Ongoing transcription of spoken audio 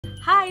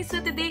Hi!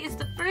 So today is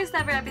the first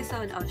ever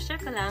episode of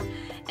Share Ko Lang,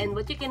 and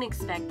what you can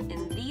expect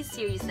in these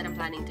series that I'm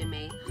planning to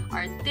make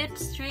are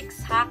tips, tricks,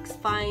 hacks,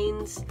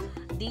 finds,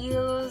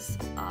 deals,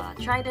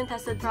 tried and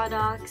tested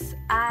products,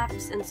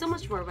 apps, and so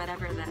much more,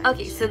 whatever that.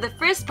 Okay, so the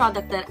first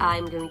product that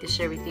I'm going to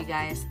share with you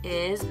guys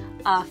is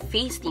a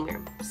face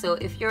steamer. So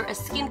if you're a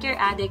skincare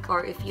addict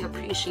or if you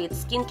appreciate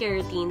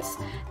skincare routines,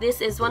 this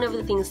is one of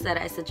the things that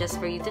I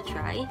suggest for you to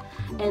try.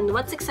 And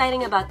what's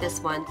exciting about this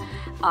one,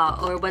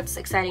 or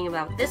what's exciting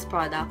about this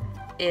product,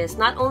 is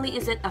not only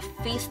is it a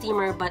face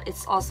steamer, but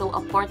it's also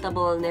a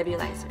portable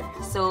nebulizer.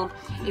 So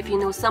if you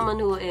know someone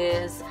who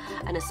is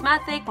an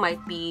asthmatic,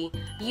 might be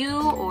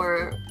you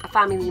or a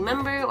family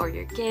member or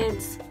your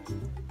kids.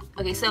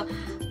 Okay, so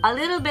a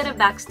little bit of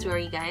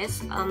backstory,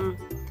 guys.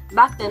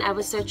 Back then I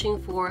was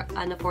searching for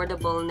an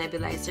affordable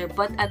nebulizer,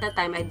 but at that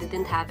time I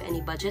didn't have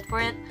any budget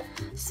for it.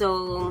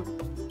 So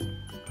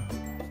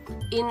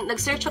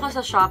nag-search ako sa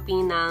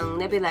Shopee ng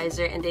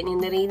nebulizer, and then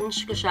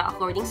in-range ko siya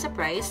according sa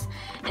price,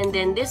 and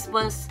then this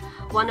was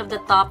one of the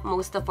top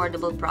most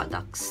affordable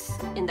products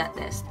in that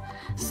list.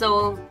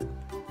 So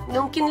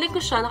nung kinlik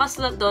ko siya,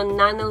 nakasulat doon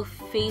nano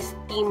face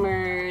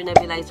steamer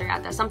nebulizer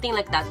ata, something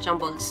like that,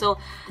 jumbled. So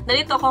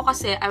nalito ako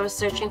kasi I was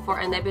searching for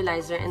a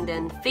nebulizer, and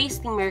then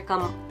face steamer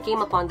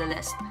came upon the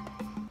list.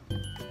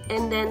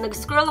 And then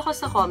nag-scroll ako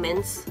sa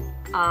comments,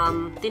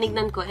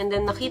 tinignan ko, and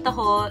then nakita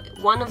ko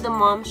one of the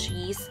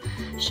momshies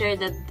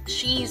shared that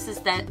she uses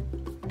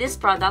this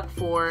product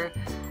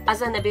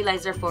as a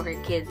nebulizer for her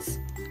kids.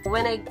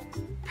 When I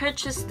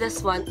purchased this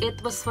one,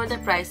 it was for the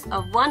price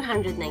of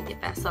 190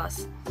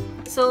 pesos.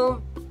 So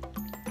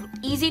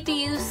easy to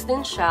use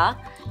din siya,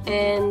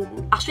 and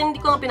actually hindi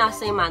ko nga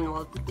pinasa yung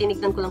manual.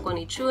 Tinignan ko lang kung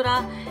ano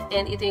itsura,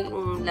 and ito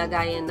yung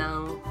lagayan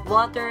ng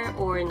water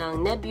or ng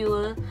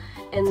nebule,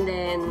 and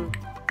then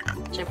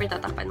syempre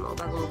tatakpan mo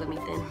bago mo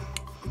gamitin.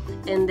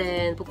 And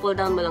then, pull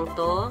down mo lang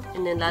to,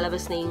 and then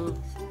lalabas na yung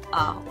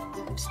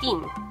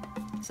steam.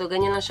 So,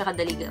 ganyan lang siya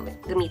kadali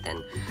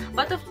gamitin.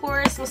 But of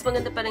course, mas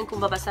maganda pa rin kung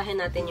babasahin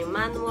natin yung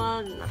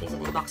manual. Nakita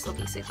ko yung box.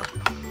 Okay, so ito.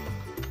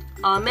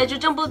 Medyo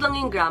jumbled lang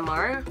yung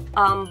grammar,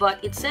 but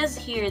it says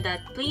here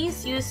that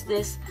please use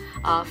this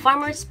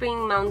Farmer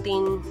Spring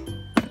Mountain.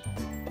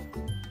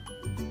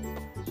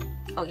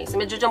 Okay, so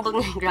medyo jumbled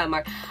nga yung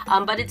grammar.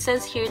 But it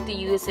says here to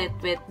use it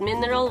with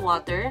mineral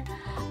water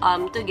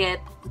to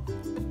get,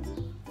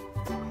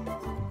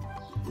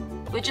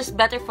 which is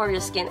better for your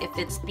skin if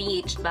it's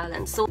pH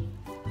balanced. So,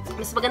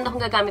 mas maganda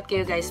kung gagamit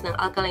kayo guys ng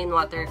alkaline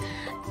water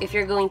if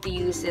you're going to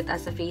use it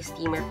as a face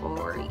steamer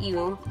for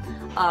you,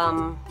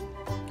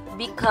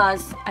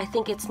 because I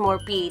think it's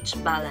more pH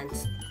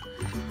balanced.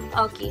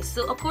 Okay,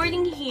 so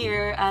according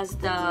here as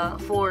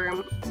for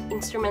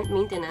instrument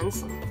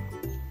maintenance,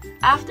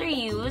 after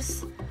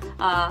use,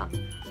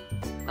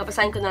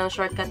 babasahin ko na ng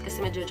shortcut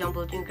kasi medyo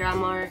jumbled yung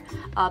grammar.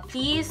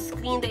 Please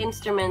clean the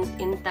instrument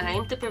in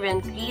time to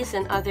prevent grease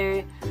and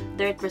other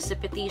dirt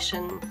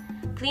precipitation.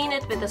 Clean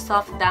it with a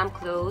soft, damp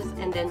cloth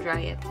and then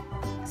dry it.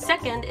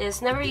 Second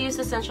is never use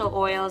essential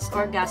oils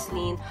or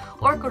gasoline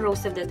or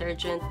corrosive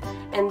detergent,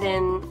 and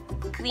then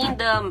clean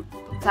the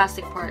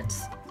plastic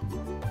parts.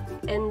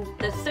 And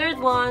the third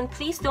one,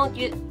 please don't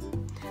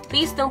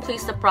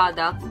place the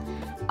product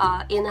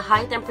in a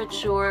high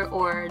temperature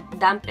or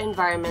damp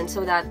environment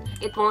so that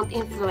it won't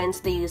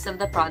influence the use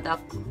of the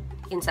product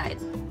inside.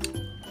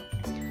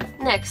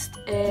 Next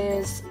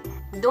is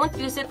don't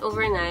use it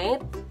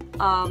overnight,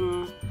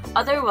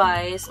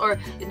 otherwise, or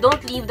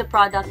don't leave the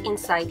product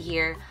inside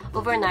here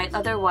overnight,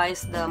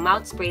 otherwise the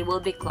mouth spray will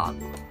be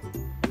clogged.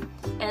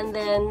 And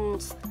then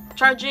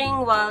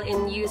charging while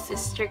in use is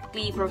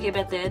strictly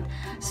prohibited,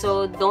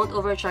 so don't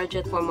overcharge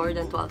it for more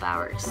than 12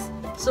 hours.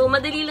 So,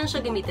 madali lang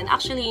siya gamitin.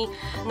 Actually,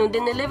 nung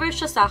dineliver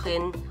siya sa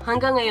akin,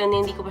 hanggang ngayon,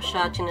 hindi ko pa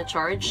siya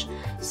charge.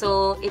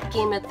 So, it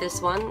came at this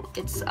one.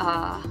 It's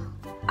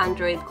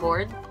Android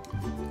cord.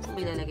 So,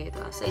 ilalagay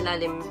ito sa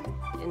ilalim,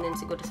 and then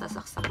siguro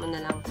sasaksak mo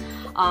na lang.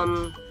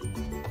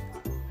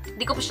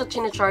 Hindi ko pa siya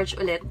charge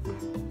ulit.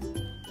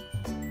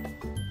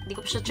 Hindi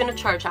ko pa siya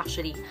charge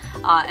actually,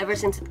 ever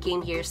since it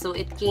came here. So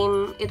it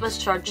was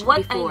charged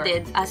what before. What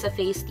I did as a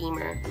face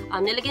steamer,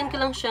 nilagyan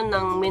ko lang siya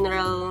ng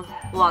mineral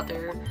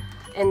water,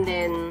 and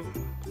then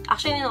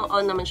actually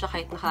on naman siya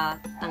kahit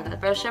nakatanggal.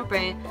 Pero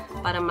syempre,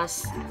 para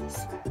mas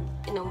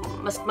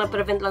mas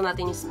ma-prevent lang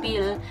natin yung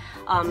spill,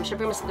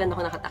 syempre mas maganda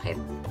kung nakatakip.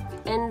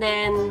 And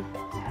then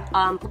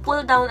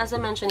pull down, as I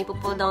mentioned,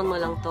 ipupull down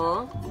mo lang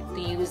to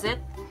use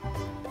it.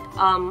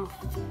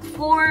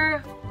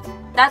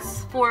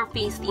 That's for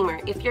face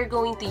steamer. If you're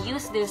going to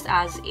use this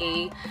as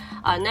a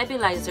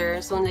nebulizer,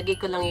 so nilagay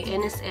ko lang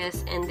yung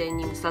NSS and then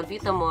yung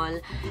salbutamol,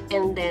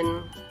 and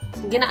then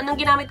anong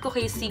ginamit ko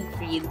kay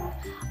Siegfried,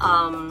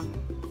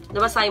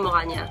 nabasa yung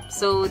mukha niya.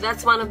 So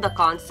that's one of the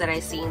cons that I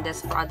see in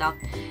this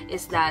product,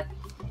 is that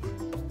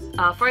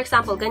for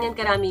example, ganyan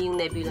karami yung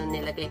nebula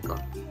nilagay ko,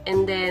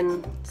 and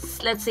then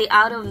let's say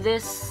out of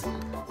this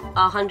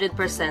 100%,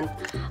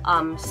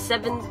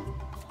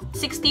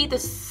 60 to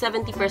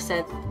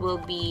 70% will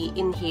be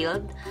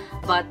inhaled,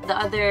 but the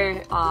other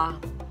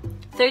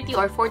 30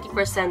 or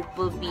 40%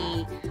 will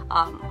be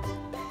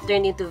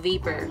turned into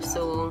vapor.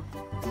 So,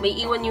 may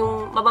iwan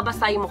yung,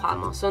 mababasa yung mukha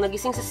mo. So,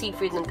 nagising sa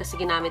Siegfried nun kasi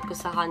ginamit ko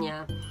sa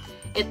kanya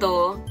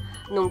ito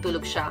nung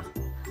tulog siya.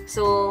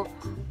 So,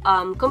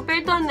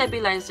 compared to a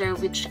nebulizer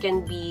which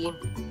can be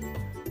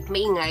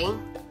maingay,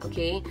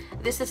 okay,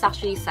 this is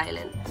actually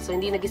silent. So,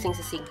 hindi nagising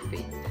sa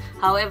Siegfried.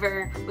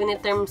 However, when in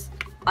terms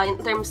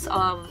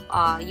of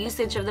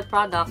usage of the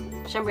product,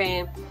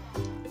 syempre,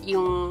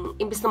 yung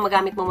imbis na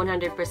magamit mo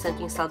 100%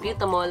 yung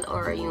salbutamol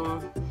or yung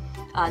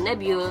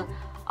Nebule,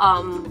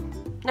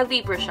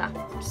 nag-vapor siya.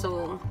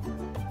 So,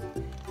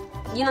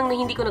 yun ang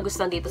hindi ko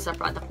nagustuhan dito sa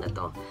product na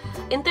to.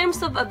 In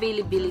terms of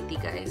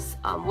availability, guys,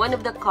 one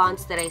of the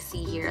cons that I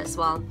see here as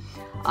well,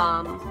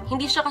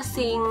 hindi siya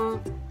kasing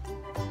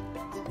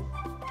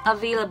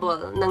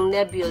available ng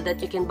Nebule that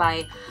you can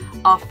buy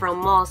off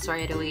from malls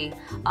right away.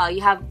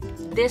 You have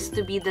this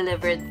to be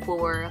delivered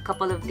for a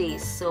couple of days.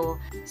 So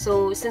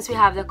since we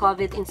have the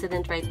COVID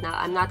incident right now,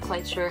 I'm not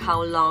quite sure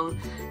how long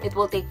it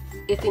will take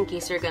if in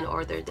case you're gonna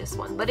order this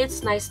one. But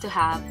it's nice to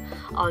have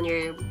on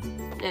your,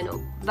 you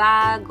know,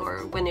 bag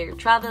or when you're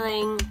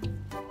traveling,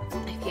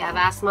 if you have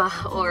asthma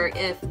or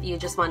if you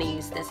just want to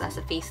use this as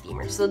a face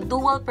steamer. So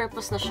dual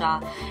purpose na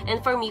siya,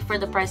 and for me, for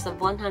the price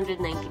of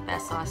 190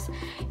 pesos,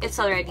 it's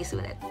already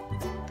suited.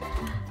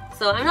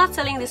 So I'm not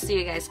selling this to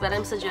you guys, but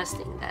I'm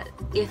suggesting that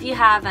if you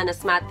have an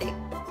asthmatic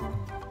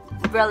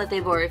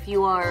relative or if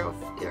you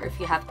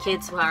have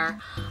kids who are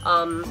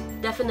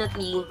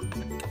definitely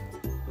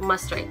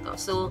must try ito.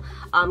 So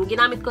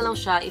ginamit ko lang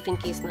siya if in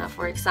case na,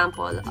 for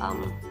example,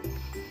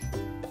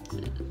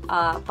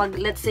 pag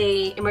let's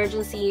say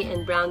emergency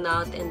and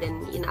brownout and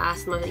then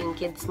asthma yung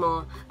kids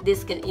mo,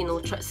 this can, you know,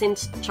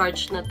 since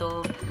charged na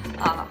to,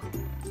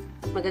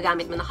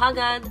 magagamit mo na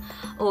kagad,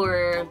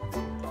 or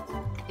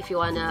if you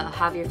wanna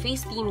have your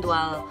face steamed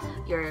while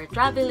you're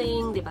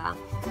traveling, diba?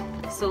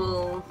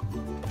 So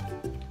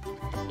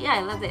yeah,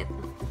 I love it.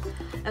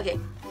 Okay,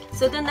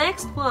 so the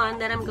next one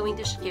that I'm going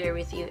to share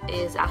with you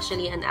is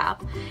actually an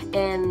app,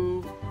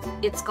 and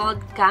it's called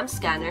Cam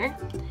Scanner.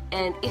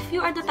 And if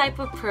you are the type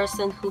of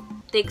person who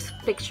takes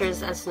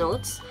pictures as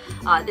notes,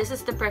 this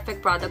is the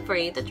perfect product for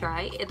you to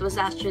try. It was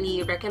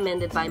actually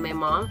recommended by my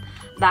mom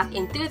back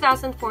in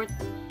 2014,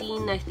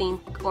 I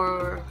think,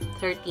 or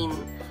 13.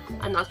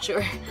 I'm not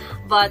sure.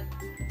 But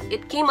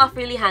it came off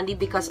really handy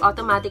because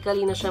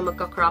automatically na siya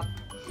magka-crop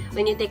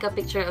when you take a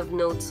picture of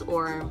notes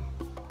or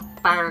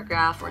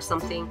paragraph or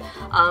something.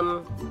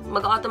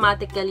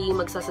 Mag-automatically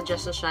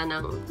magsasuggest na siya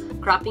ng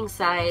cropping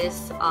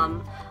size.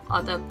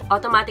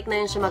 Automatic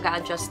na yun siya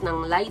mag-a-adjust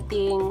ng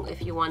lighting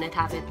if you want to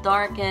have it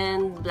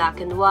darkened,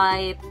 black and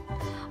white,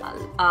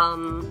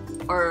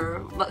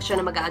 or siya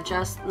na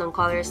mag-a-adjust ng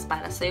colors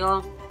para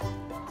sa'yo.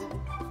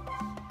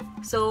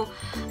 So,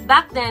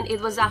 back then, it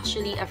was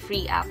actually a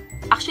free app.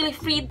 Actually,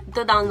 free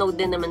to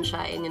download din naman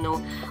siya, and you know,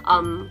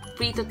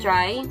 free to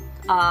try.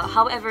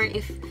 However,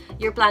 if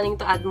you're planning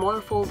to add more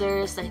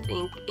folders, I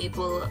think it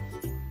will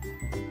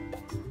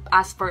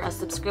ask for a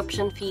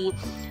subscription fee.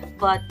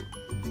 But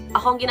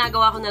ako, ang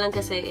ginagawa ko na lang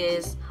kasi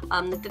is,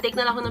 nagtitake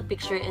na lang ako ng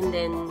picture and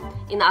then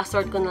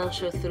ina-assort ko na lang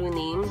siya through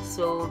name.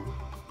 So,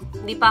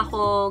 hindi pa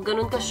ako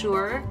ganun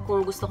ka-sure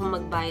kung gusto kong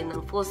magbayad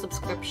ng full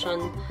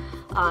subscription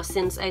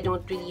since I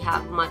don't really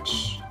have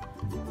much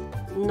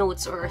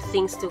notes or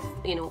things to,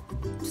 you know,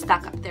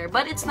 stack up there.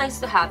 But it's nice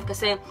to have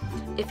kasi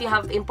if you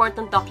have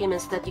important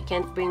documents that you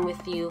can't bring with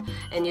you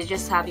and you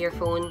just have your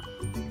phone,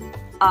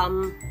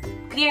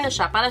 clear na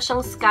siya. Para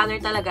siyang scanner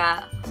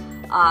talaga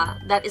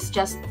that is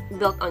just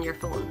built on your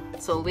phone.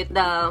 So, with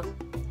the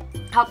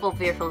help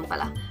of your phone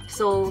pala.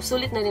 So,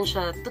 sulit na rin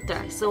siya to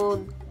try.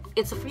 So,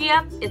 it's a free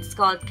app. It's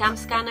called Cam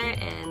Scanner,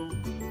 and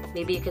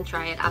maybe you can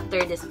try it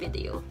after this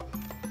video.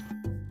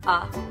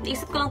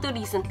 Naisip ko lang to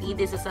recently.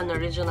 This is an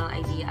original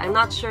idea. I'm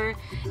not sure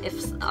if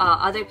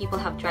other people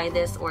have tried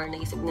this or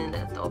naisip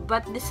nila to.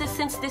 But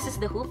since this is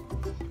the hoop,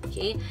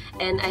 okay,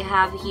 and I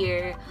have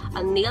here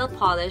a nail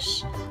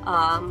polish.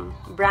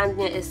 Brand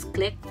niya is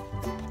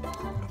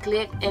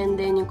KLIK, and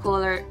then yung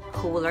color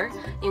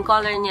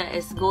niya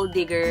is Gold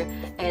Digger,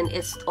 and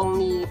it's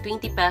only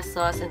 20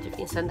 pesos and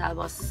 15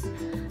 centavos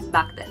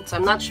back then. So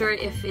I'm not sure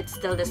if it's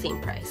still the same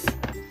price.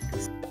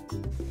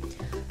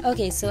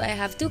 Okay, so I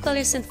have two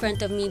colors in front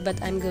of me, but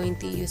I'm going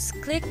to use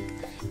KLIK,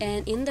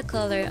 and in the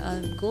color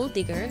of Gold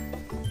Digger,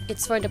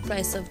 it's for the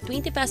price of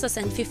 20 pesos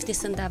and 50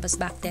 centavos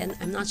back then.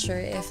 I'm not sure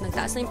if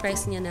nagtaas na yung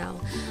price niya now.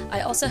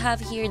 I also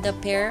have here the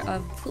pair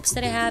of hoops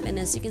that I have, and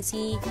as you can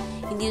see,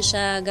 hindi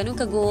siya ganun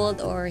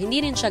ka-gold or hindi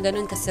rin siya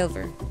ganun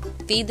ka-silver.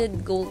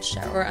 Faded gold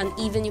siya, or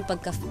uneven yung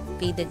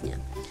pagka-faded niya.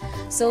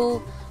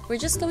 So, we're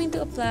just going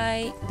to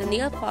apply the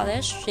nail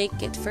polish, shake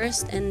it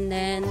first, and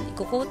then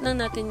i-coat lang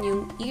natin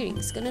yung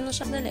earrings. Ganun lang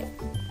siya kadali.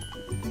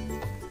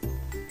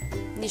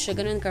 Hindi siya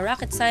ganun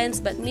ka-rocket science,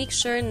 but make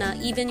sure na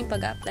even yung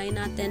pag-apply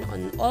natin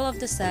on all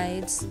of the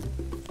sides.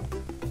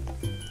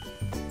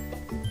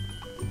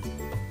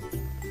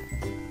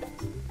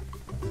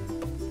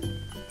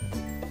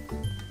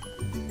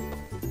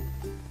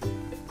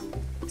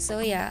 So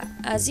yeah,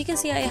 as you can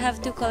see, I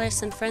have two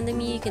colors in front of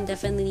me. You can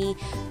definitely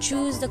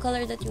choose the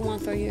color that you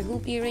want for your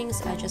hoop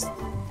earrings. I just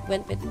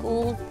went with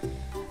gold.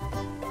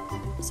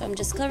 So I'm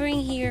just covering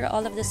here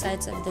all of the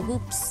sides of the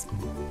hoops.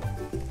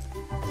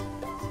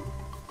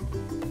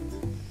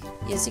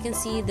 As you can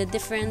see, the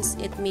difference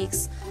it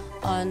makes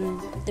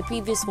on the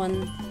previous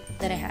one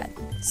that I had.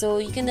 So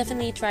you can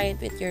definitely try it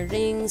with your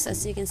rings.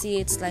 As you can see,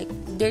 it's like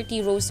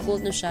dirty rose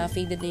gold na siya,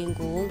 faded na yung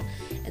gold.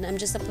 And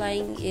I'm just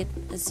applying it,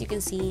 as you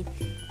can see,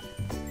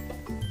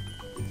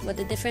 what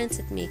the difference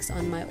it makes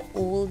on my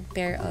old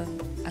pair of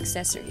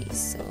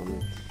accessories. So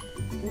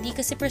hindi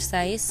kasi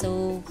precise,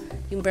 so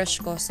yung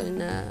brush ko, so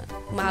na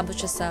maabot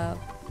siya sa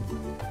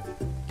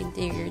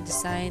interior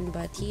design.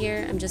 But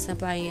here, I'm just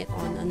applying it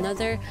on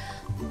another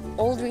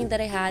old ring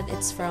that I had.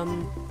 It's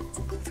from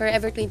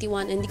Forever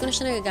 21, and hindi ko na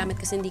siya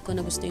nagagamit kasi hindi ko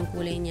na gusto yung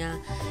kulay niya,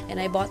 and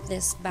I bought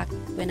this back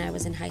when I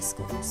was in high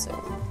school. So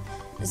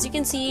as you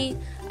can see,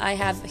 I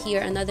have here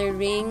another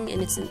ring,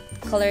 and it's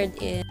colored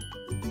in.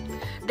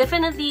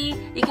 Definitely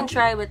you can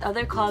try with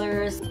other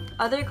colors,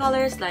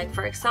 like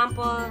for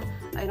example,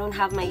 I don't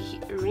have my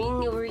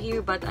ring over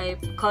here, but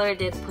I colored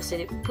it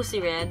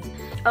pussy red.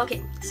 Okay,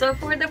 so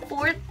for the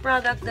fourth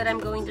product that I'm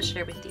going to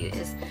share with you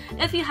is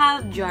if you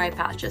have dry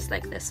patches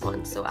like this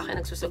one. So akin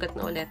nagsusugat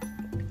na ulit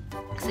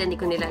kasi hindi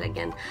ko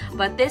nilalagyan.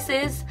 But this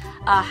is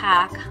a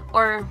hack,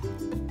 or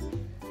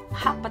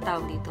hack pa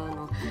tawag dito,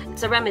 no?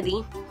 It's a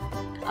remedy.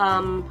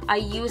 I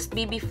used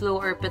BB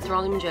Flow or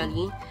petroleum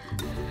jelly.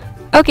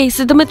 Okay,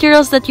 so the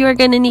materials that you are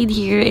gonna need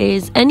here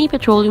is any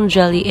petroleum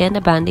jelly and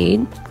a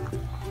band-aid.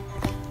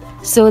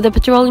 So the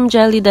petroleum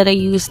jelly that I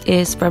used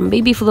is from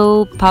Baby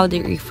Flow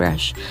Powdery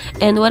Fresh.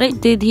 And what I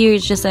did here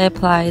is just I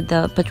applied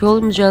the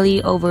petroleum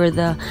jelly over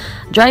the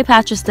dry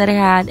patches that I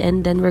had,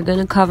 and then we're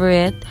gonna cover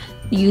it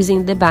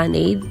using the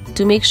band-aid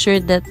to make sure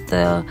that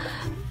the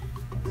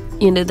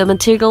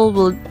material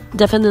will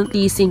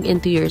definitely sink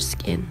into your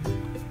skin.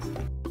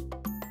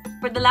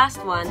 For the last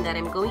one that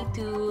I'm going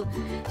to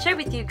share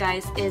with you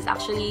guys is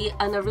actually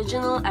an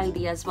original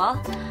idea as well.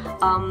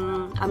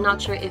 I'm not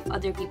sure if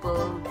other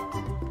people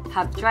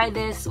have tried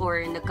this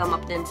or nag-come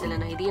up din sila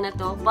na idea na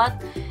to,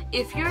 but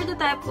if you're the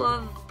type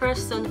of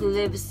person who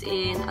lives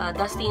in a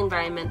dusty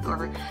environment,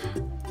 or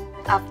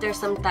after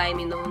some time,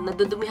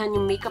 nadudumihan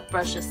yung makeup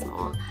brushes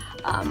mo,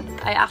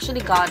 I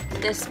actually got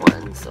this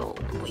one. So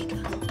wait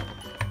lang.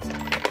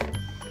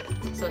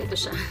 So ito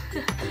siya.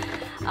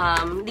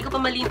 Hindi ko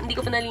pa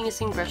nalinis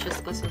yung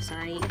brushes ko, so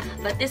sorry.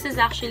 But this is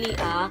actually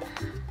a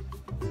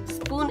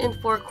spoon and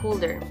fork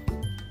holder.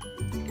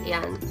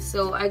 Yan.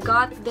 So I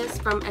got this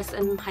from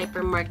SM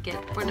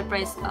Hypermarket for the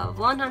price of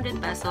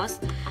 100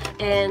 pesos.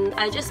 And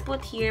I just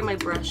put here my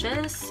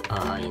brushes,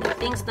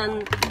 things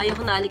na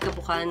ayoko na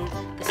alikabukan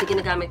kasi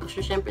ginagamit ko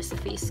siya syempre sa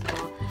face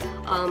ko.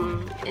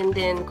 And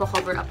then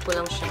ko-cover up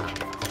ko lang siya.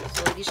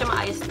 So hindi siya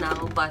maayos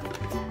now, but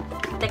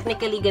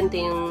technically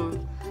ganito yung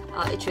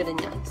itsura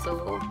niya.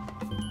 So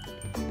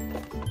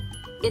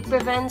it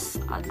prevents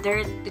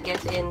dirt to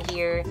get in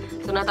here.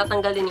 So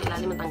natatanggal din yung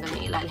ilalim, matanggal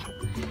yung ilalim.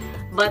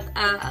 But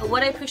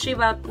what I appreciate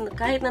about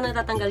kahit na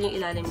natatanggal yung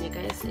ilalim niya,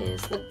 guys,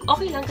 is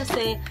okay lang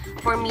kasi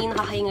for me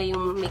nakakahinga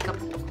yung makeup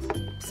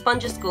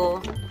sponges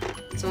ko.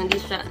 So hindi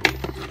siya.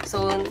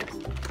 So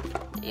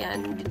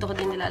yan, dito ko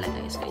din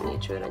nilalagay. So yun yung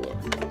itsura niya.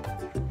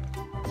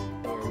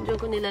 Yan, dito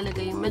ko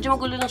nilalagay. Medyo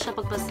magulo lang siya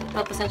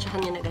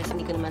pagpasensyahan niya na, guys.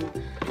 Hindi ko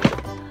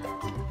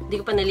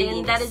pa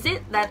nalilinis. And that is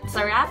it. That's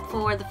a wrap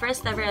for the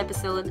first ever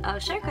episode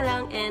of Share Ko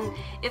Lang. And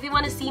if you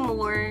want to see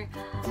more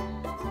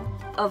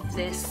of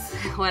this,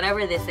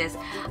 whatever this is,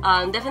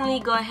 definitely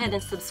go ahead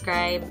and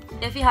subscribe.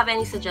 If you have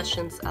any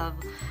suggestions of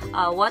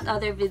what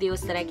other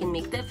videos that I can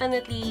make,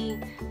 definitely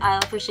I'll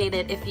appreciate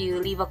it if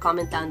you leave a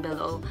comment down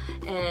below.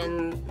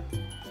 And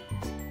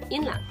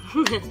yun lang.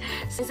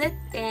 So that's it,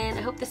 and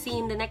I hope to see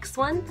you in the next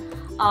one.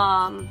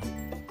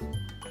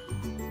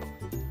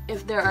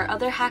 If there are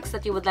other hacks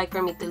that you would like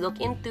for me to look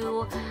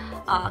into,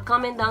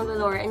 comment down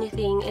below, or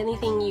anything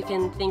you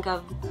can think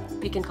of,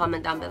 you can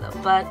comment down below.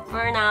 But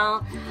for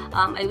now,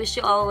 I wish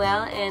you all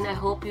well, and I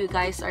hope you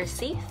guys are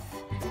safe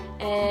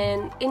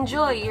and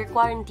enjoy your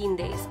quarantine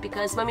days,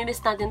 because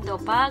mamimiss natin to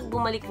pag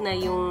bumalik na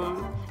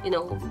yung,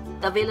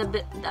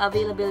 the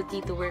availability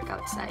to work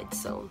outside.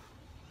 So,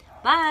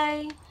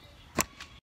 bye!